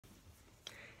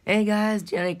Hey guys,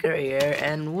 Johnny here,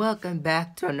 and welcome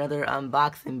back to another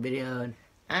unboxing video. And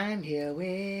I'm here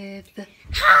with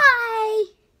Hi!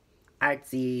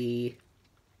 Artsy,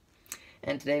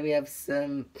 and today we have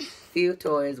some few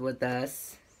toys with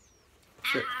us.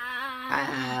 So I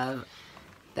have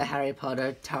the Harry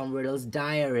Potter Tom Riddles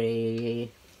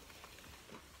diary.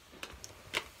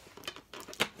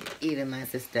 Even my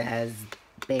sister has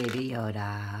Baby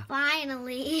Yoda.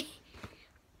 Finally.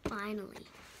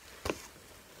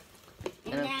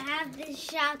 And I have the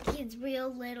Shopkins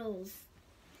Real Littles.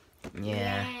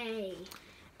 Yeah. Yay.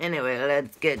 Anyway,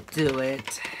 let's get to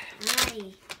it.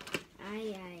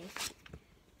 Aye.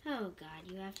 Oh God,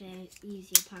 you have to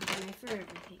use your pocket knife for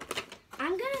everything.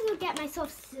 I'm gonna go get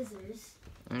myself scissors.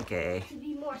 Okay. To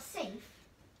be more safe.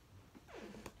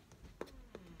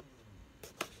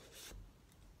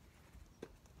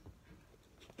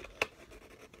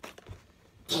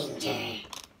 Danger.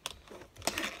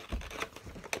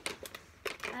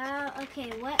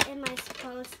 Okay, what am I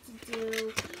supposed to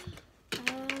do?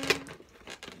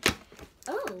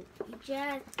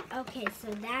 Okay, so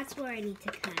that's where I need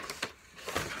to cut.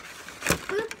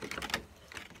 Boop.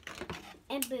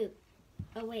 And boop.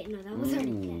 Oh wait, no, that was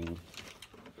already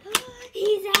cut.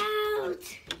 He's out!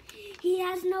 He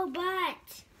has no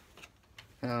butt.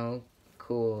 How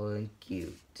cool and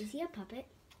cute. Is he a puppet?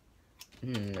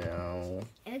 No.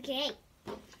 Okay.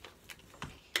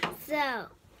 So,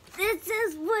 this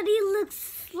is what he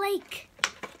looks like.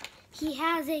 He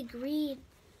has a green.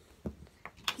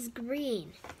 He's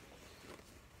green.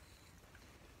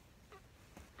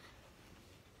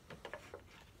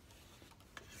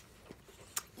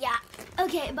 Yeah.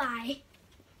 Okay, bye.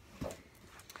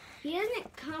 He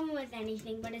doesn't come with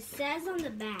anything, but it says on the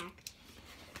back,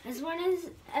 as one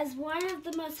of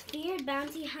the most feared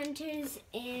bounty hunters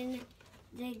in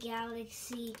the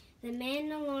galaxy, the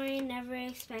Mandalorian never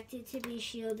expected to be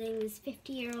shielding this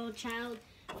 50-year-old child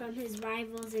from his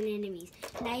rivals and enemies.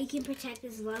 Now you can protect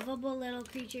this lovable little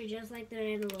creature just like the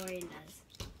Mandalorian does.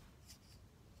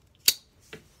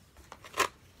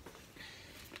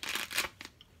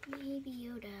 Baby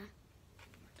Yoda.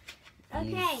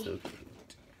 Okay. So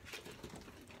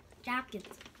Shopkins.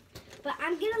 But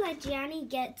I'm gonna let Johnny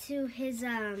get to his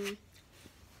little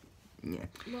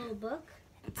book.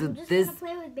 So I'm just gonna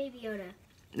play with Baby Yoda.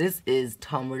 This is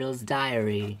Tom Riddle's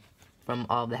diary from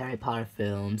all the Harry Potter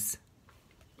films.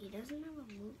 He doesn't have a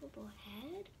movable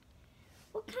head?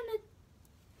 What kind of...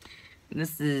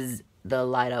 This is the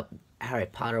light up Harry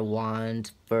Potter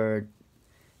wand for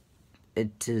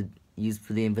it to use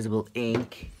for the invisible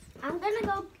ink. I'm gonna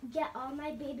go get all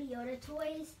my Baby Yoda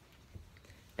toys.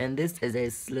 And this is a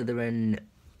Slytherin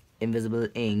invisible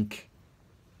ink.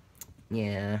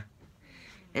 Yeah.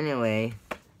 Anyway,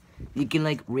 you can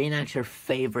like reenact your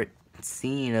favorite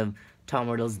scene of Tom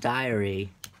Riddle's diary.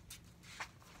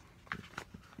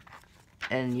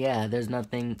 And yeah, there's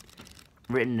nothing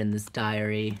written in this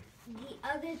diary. The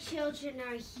other children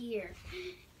are here.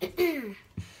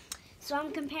 So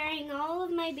I'm comparing all of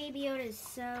my Baby Yodas.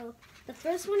 So the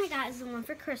first one I got is the one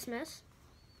for Christmas.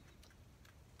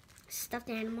 Stuffed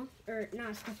animal, or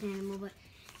not a stuffed animal, but,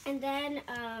 and then,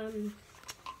 I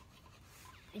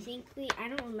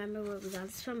don't remember where we got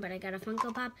this from, but I got a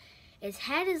Funko Pop. His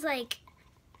head is like,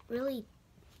 really,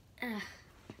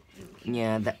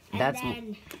 yeah, that's... And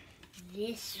then,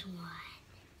 this one.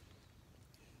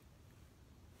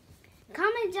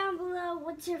 Comment down below,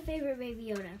 what's your favorite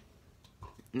Baby Yoda?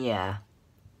 Yeah.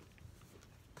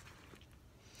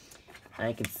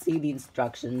 I can see the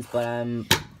instructions, but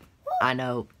I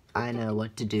know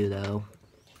what to do though.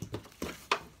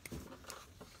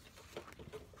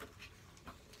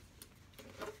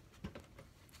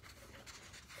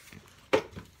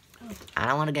 I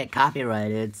don't want to get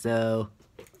copyrighted, so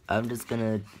I'm just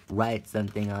gonna write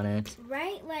something on it.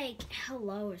 Write like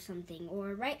hello or something,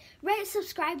 or write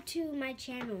subscribe to my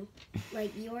channel,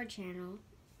 like your channel.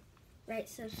 Write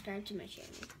subscribe to my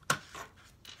channel.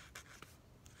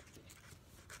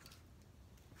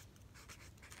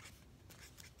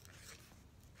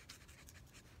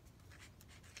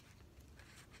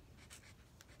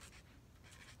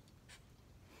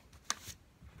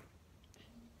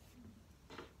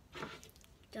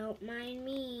 Don't mind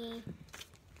me.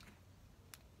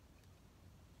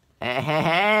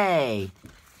 Hey!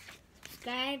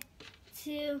 Subscribe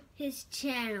to his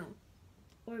channel,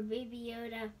 or Baby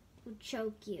Yoda will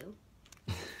choke you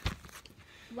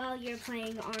while you're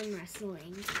playing arm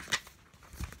wrestling.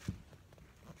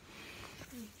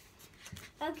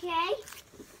 Okay.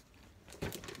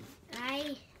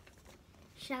 I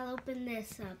shall open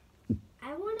this up.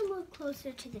 I want to move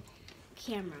closer to the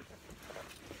camera.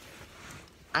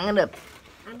 I'm gonna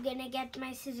I'm gonna get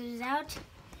my scissors out.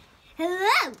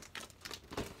 Hello!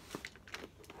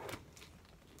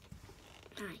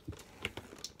 Hi.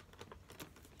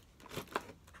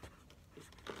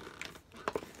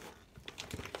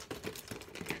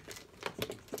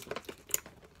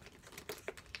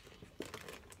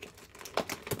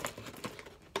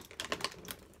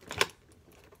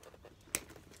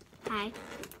 Hi.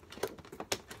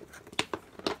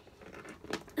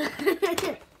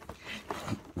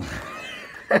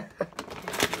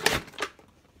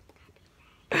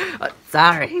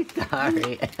 Sorry.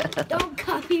 Don't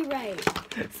copyright.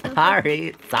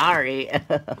 Sorry.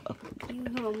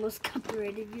 You almost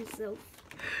copyrighted yourself.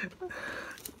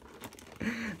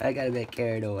 I got a bit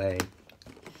carried away.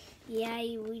 Yeah,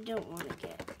 we don't want to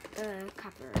get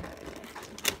copyrighted.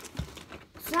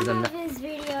 Some 'Cause I'm of his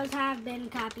videos have been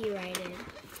copyrighted.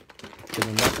 Because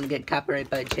I'm not going to get copyrighted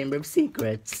by Chamber of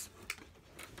Secrets.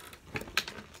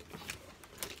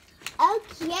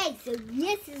 Okay, so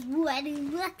this is what it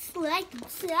looks like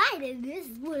inside, and this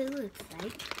is what it looks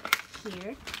like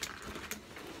here.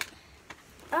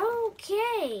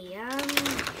 Okay,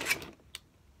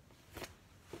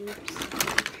 oops.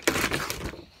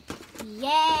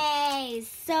 Yay,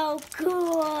 so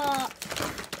cool.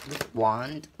 This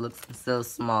wand looks so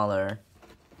smaller.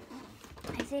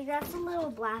 I think that's a little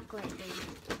black lightning.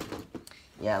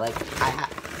 Yeah, like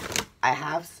I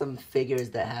have some figures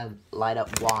that have light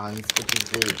up wands, which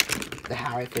is the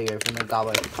Harry figure from the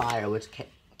Goblet of Fire, which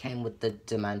came with the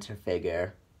Dementor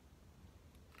figure.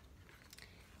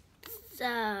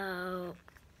 So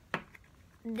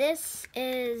this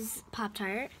is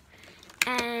Pop-Tart,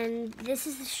 and this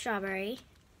is the strawberry.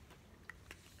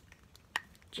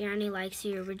 Gianni likes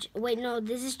the original. Wait, no,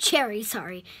 this is cherry.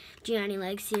 Sorry, Gianni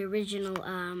likes the original.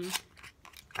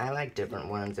 I like different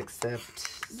ones, except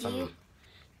some.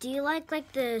 Do you like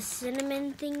the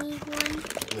cinnamon thingy one?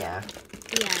 Yeah.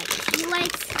 Yeah, he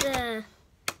likes the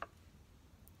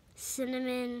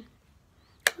cinnamon.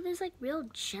 Oh, there's like real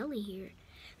jelly here.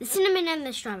 The cinnamon and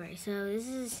the strawberry. So this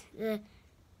is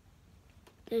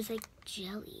there's like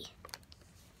jelly.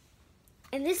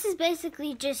 And this is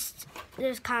basically just,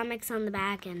 there's comics on the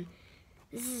back, and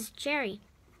this is cherry.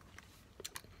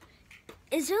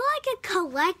 Is there like a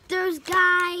collector's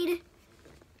guide?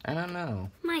 I don't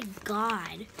know. My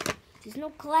God. There's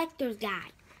no collector's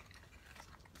guide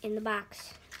in the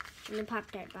box, in the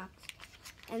Pop-Tart box.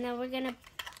 And then we're going to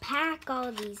pack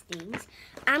all these things.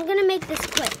 I'm going to make this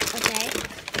quick, okay?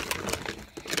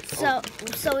 So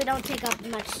we don't take up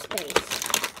much space.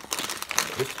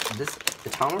 The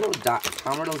Tom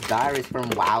Riddle's diary is from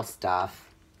Wow Stuff.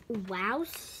 Wow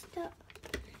Stuff?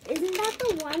 Isn't that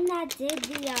the one that did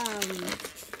the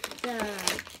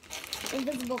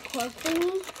invisible cloak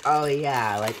thingy? Oh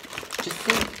yeah, like just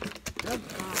Oh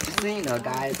God. so you know,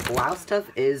 guys, Wow Stuff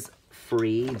is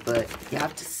free, but you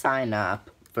have to sign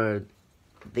up for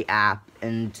the app,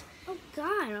 and Oh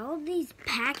God, all these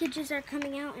packages are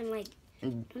coming out, and like, I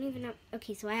don't even know.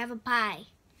 Okay, so I have a pie.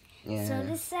 yeah. So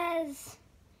this says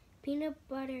peanut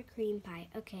butter cream pie.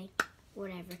 Okay,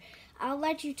 whatever. I'll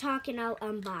let you talk and I'll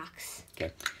unbox.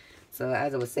 Okay. So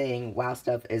as I was saying, Wow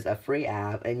Stuff is a free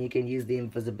app, and you can use the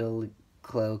invisibility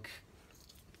cloak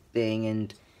thing,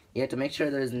 and you have to make sure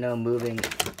there's no moving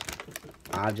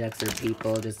objects or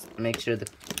people. Just make sure that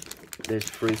there's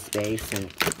free space,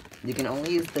 and you can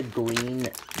only use the green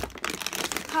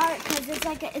Part, because it's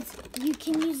like you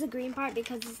can use the green part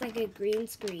because it's like a green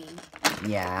screen.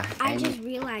 Yeah. I just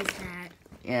realized that.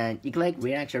 Yeah, you can like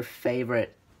reenact your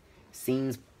favorite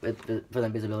scenes for the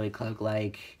invisibility cloak.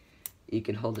 Like, you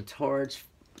can hold a torch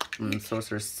from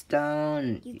Sorcerer's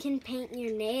Stone. You can paint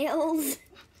your nails.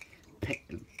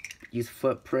 Use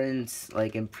footprints,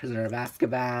 like in Prisoner of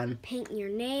Azkaban. Paint your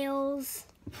nails.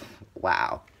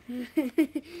 Wow.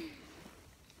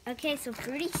 Okay, so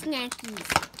fruity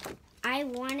snackies. I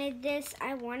wanted this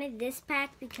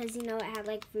pack because, you know, it had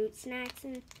like fruit snacks,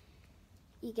 and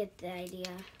you get the idea.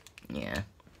 Yeah.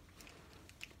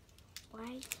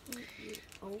 Why can't you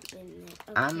open it?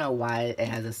 Okay. I don't know why it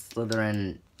has a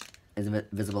Slytherin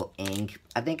invisible ink.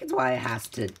 I think it's why it has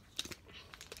to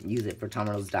use it for Tom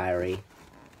Riddle's diary.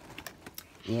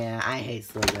 Yeah, I hate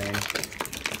Slytherin.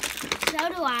 So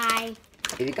do I.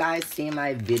 If you guys see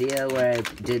my video where I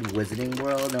did Wizarding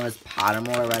World and it was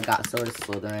Pottermore where I got Sword of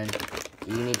Slytherin,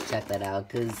 you need to check that out,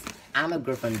 because I'm a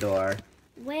Gryffindor.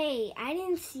 Wait, I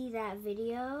didn't see that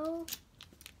video.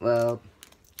 Well,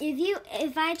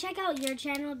 If I check out your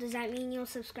channel, does that mean you'll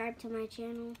subscribe to my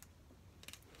channel?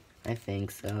 I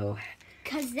think so.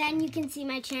 Because then you can see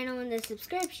my channel in the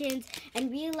subscriptions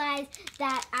and realize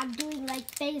that I'm doing like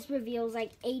face reveals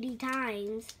like 80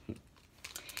 times.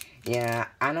 Yeah,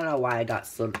 I don't know why I got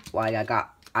sorted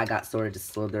to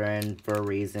Slytherin for a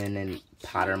reason and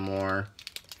Pottermore.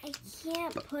 I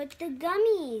can't put the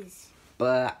gummies.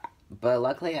 But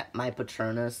luckily my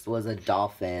Patronus was a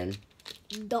dolphin.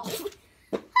 Dolphin.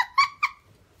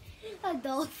 A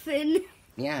dolphin.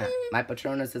 Yeah, my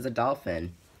Patronus is a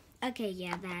dolphin. Okay,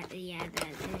 yeah, that.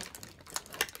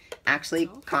 Actually,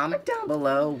 comment down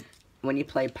below when you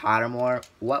play Pottermore,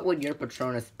 what would your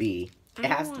Patronus be? It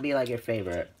has to be like your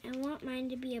favorite. I want mine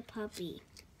to be a puppy.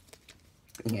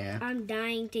 Yeah. I'm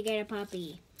dying to get a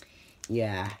puppy.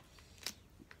 Yeah.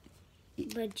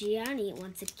 But Gianni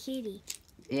wants a kitty.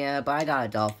 Yeah, but I got a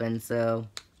dolphin, so...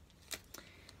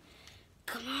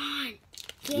 Come on.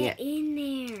 Get in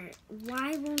there.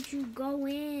 Why won't you go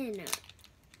in?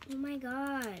 Oh my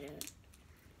god.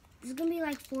 This is gonna be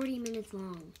like 40 minutes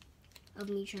long of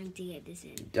me trying to get this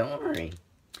in. Don't worry.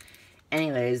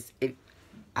 Anyways,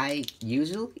 I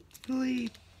usually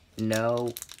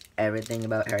know everything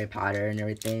about Harry Potter and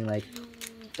everything. Like,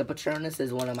 the Patronus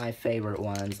is one of my favorite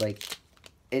ones. Like,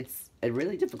 it's a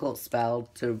really difficult spell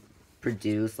to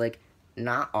produce. Like,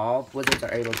 not all wizards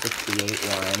are able to create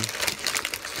one.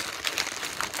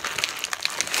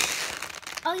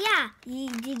 Oh yeah,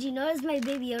 did you notice my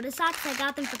Baby Yoda socks? I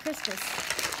got them for Christmas.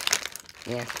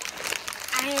 Yeah.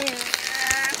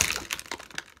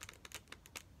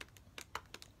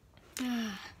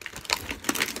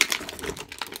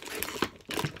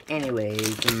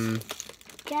 Anyways,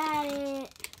 got it.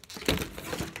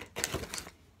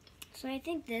 So I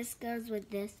think this goes with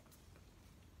this.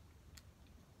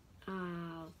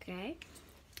 Okay.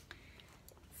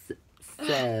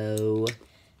 So...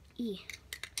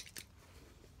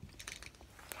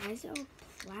 Why is it all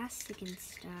plastic and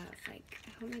stuff? Like,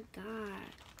 oh my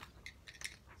god.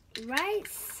 Write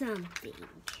something.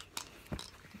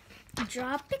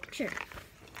 Draw a picture.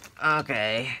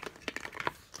 Okay.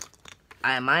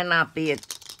 I might not be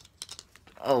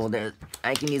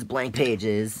I can use blank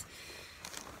pages.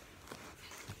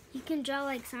 You can draw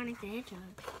like Sonic the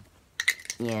Hedgehog.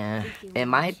 Yeah. It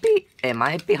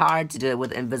might be hard to do it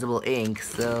with invisible ink,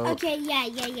 so... Okay, yeah.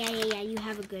 You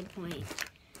have a good point.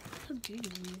 How do you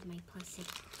remove my plastic?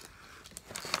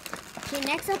 Okay,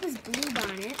 next up is Blue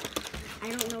Bonnet. I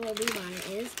don't know what Blue Bonnet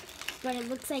is, but it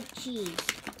looks like cheese.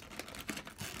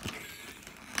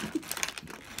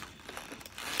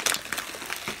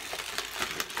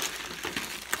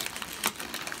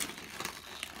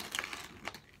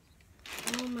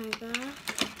 Oh my god.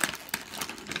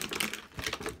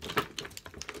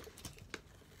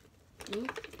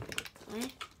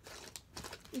 What?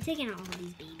 I'm taking out all of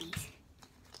these babies.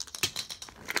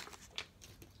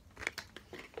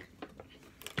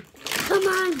 Come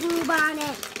on, Blue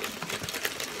Bonnet.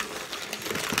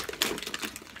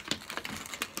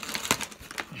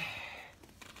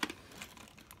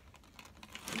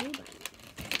 Blue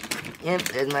Bonnet. Yep,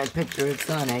 there's my picture of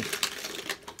Sonic.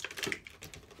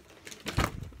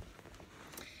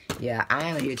 Yeah, I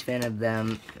am a huge fan of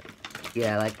them.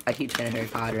 Yeah, like, a huge fan of Harry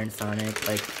Potter and Sonic.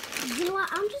 Like, you know what?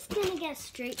 I'm just gonna get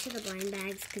straight to the blind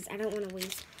bags because I don't want to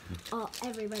waste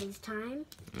everybody's time.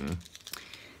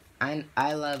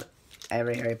 I love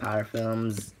every Harry Potter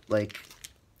films, like,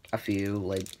 a few,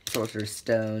 like, Sorcerer's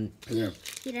Stone. He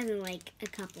doesn't like a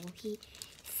couple.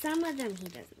 Some of them he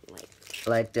doesn't like.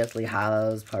 Like, Deathly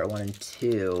Hallows, Part 1 and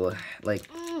 2. Like,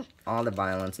 all the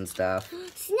violence and stuff.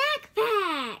 Snack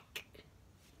Pack!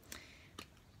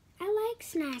 I like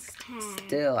Snack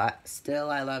Pack. Still,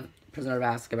 I love Prisoner of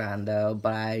Azkaban, though,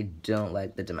 but I don't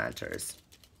like the Dementors.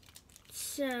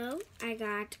 So, I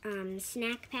got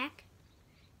Snack Pack.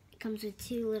 It comes with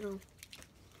 2 little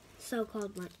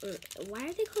so-called why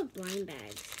are they called blind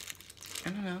bags? I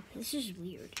don't know. This is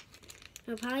weird.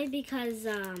 No, probably because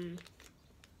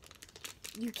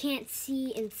you can't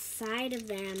see inside of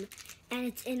them, and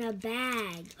it's in a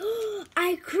bag.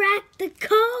 I cracked the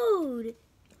code.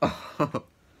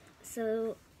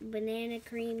 So banana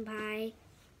cream pie.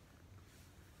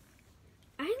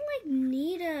 I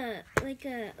need a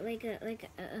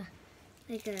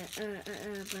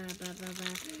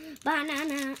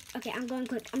banana. Okay, I'm going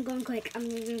quick. I'm gonna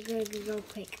go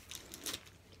quick.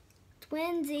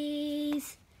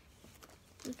 Twinsies.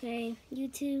 Okay, you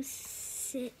two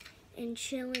sit and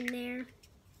chill in there.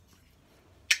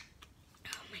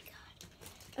 Oh my god.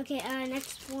 Okay,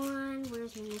 next one.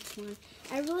 Where's the next one?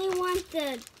 I really want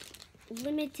the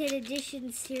limited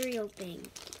edition cereal thing.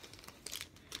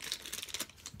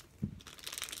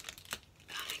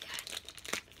 Oh my god.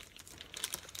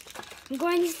 I'm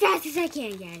going as fast as I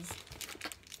can, guys.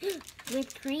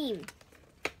 Whipped cream.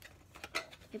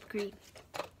 Whipped cream.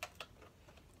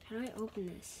 How do I open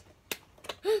this?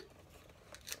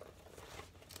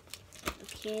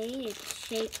 Okay, it's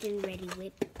shaped and ready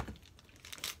whip.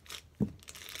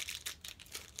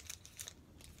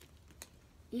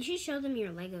 You should show them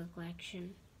your Lego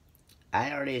collection.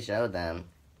 I already showed them.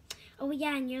 Oh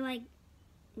yeah, and your like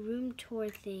room tour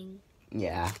thing.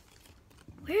 Yeah.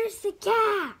 Where's the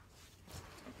cat?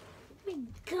 Oh my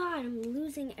god, I'm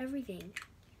losing everything.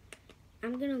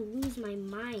 I'm gonna lose my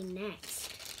mind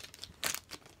next.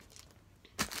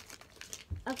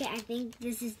 Okay, I think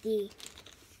this is the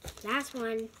last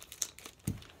one.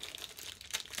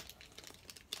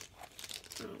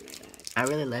 Oh my god. I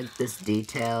really like this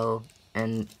detail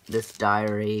and this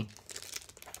diary.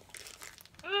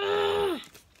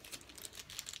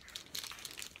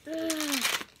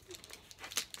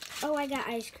 Oh, I got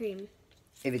ice cream.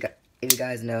 If you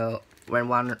guys know, when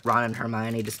Ron and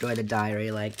Hermione destroy the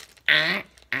diary, like,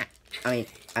 I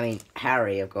mean,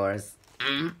 Harry, of course.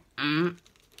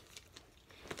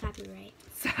 Copyright.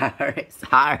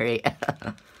 Sorry.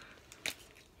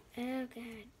 Oh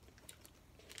god.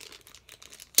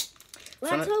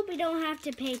 Let's hope we don't have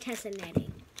to pay Tessa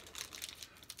netting.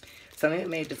 Some of you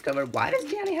may discover, why does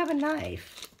Danny have a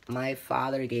knife? My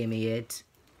father gave me it.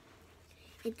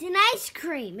 It's an ice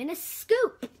cream in a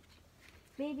scoop.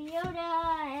 Baby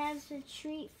Yoda has a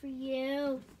treat for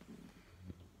you.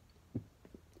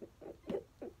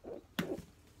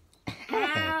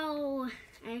 Ow!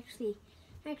 I actually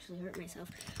hurt myself.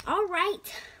 All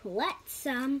right, let's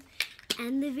end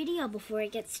the video before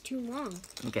it gets too long.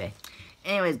 Okay.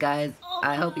 Anyways, guys,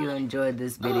 I hope you enjoyed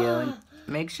this video. And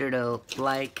make sure to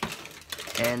like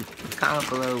and comment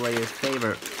below what your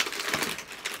favorite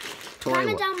toy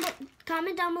was.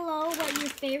 Comment down below what your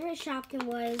favorite Shopkin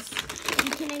was.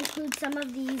 You can include some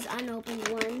of these unopened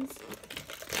ones.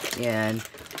 Yeah, and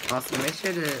also make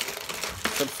sure to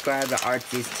subscribe to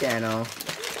Artsy's channel.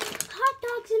 Hot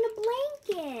dogs in a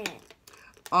blanket.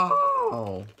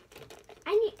 Oh.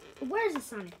 Where's the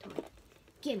Sonic toy?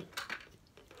 Gimme.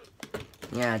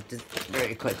 Yeah, just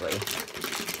very quickly.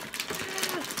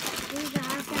 Where's the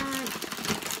hot dog?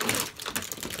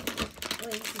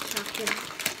 Where's the Shopkin?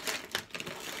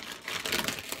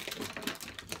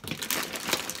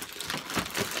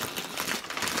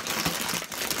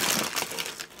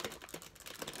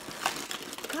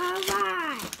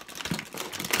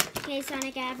 Okay,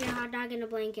 Sonic, I have your hot dog in a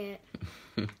blanket.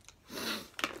 Take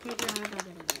your hot dog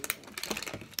in a blanket.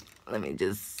 Let me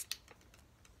just...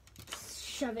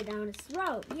 shove it down his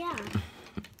throat, yeah.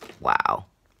 Wow.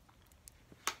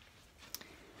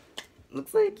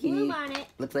 Looks like Move on it.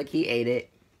 Looks like he ate it.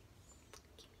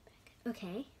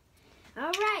 Okay.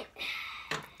 All right.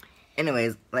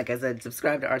 Anyways, like I said,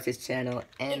 subscribe to Artsy's channel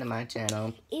and to my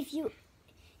channel. If you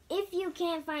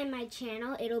can't find my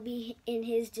channel, it'll be in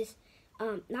his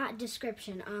not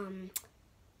description,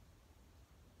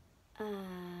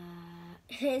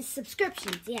 his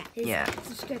subscriptions, yeah,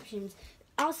 subscriptions.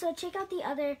 Also, check out the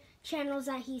other channels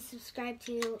that he subscribed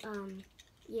to,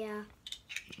 yeah.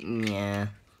 Yeah.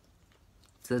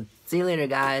 So, see you later,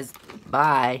 guys.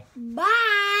 Bye. Bye!